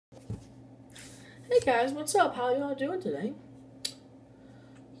Hey guys, what's up? How y'all doing today?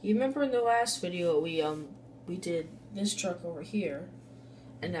 You remember in the last video we did this truck over here,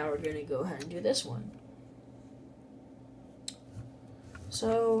 and now we're gonna go ahead and do this one.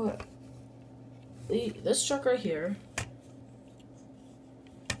 So this truck right here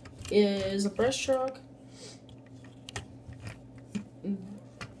is a brush truck, and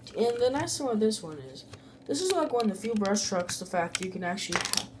the nice thing about this one is this is like one of the few brush trucks. The fact you can actually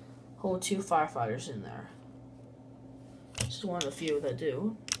hold 2 firefighters in there. This is one of the few that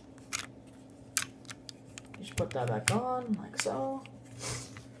do. Just put that back on, like so.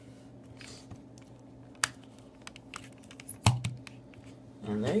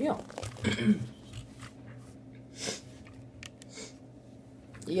 And there you go.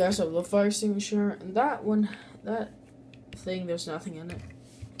 You guys have the fire extinguisher, and that thing, there's nothing in it.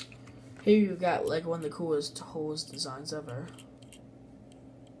 Here you got like one of the coolest hose designs ever.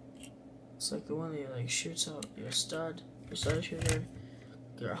 It's like the one that like shoots out your stud shooter,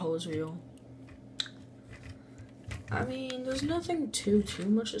 your hose reel. I mean, there's nothing too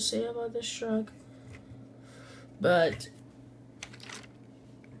much to say about this truck, but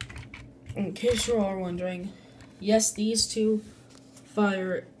in case you're all wondering, yes, these two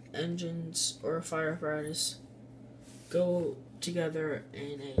fire engines or fire apparatus go together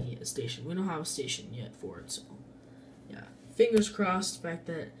in a station. We don't have a station yet for it, so yeah. Fingers crossed the fact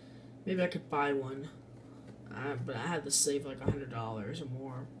that maybe I could buy one, but I had to save like $100 or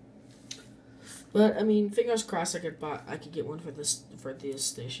more. But I mean, fingers crossed I could get one for this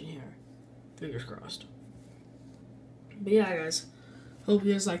station here. Fingers crossed. But yeah, guys, hope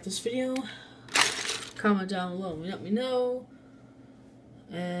you guys like this video. Comment down below and let me know.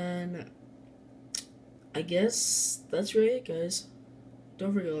 And I guess that's really it, guys.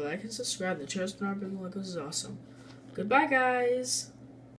 Don't forget to like and subscribe. The channel's not being like this is awesome. Goodbye, guys.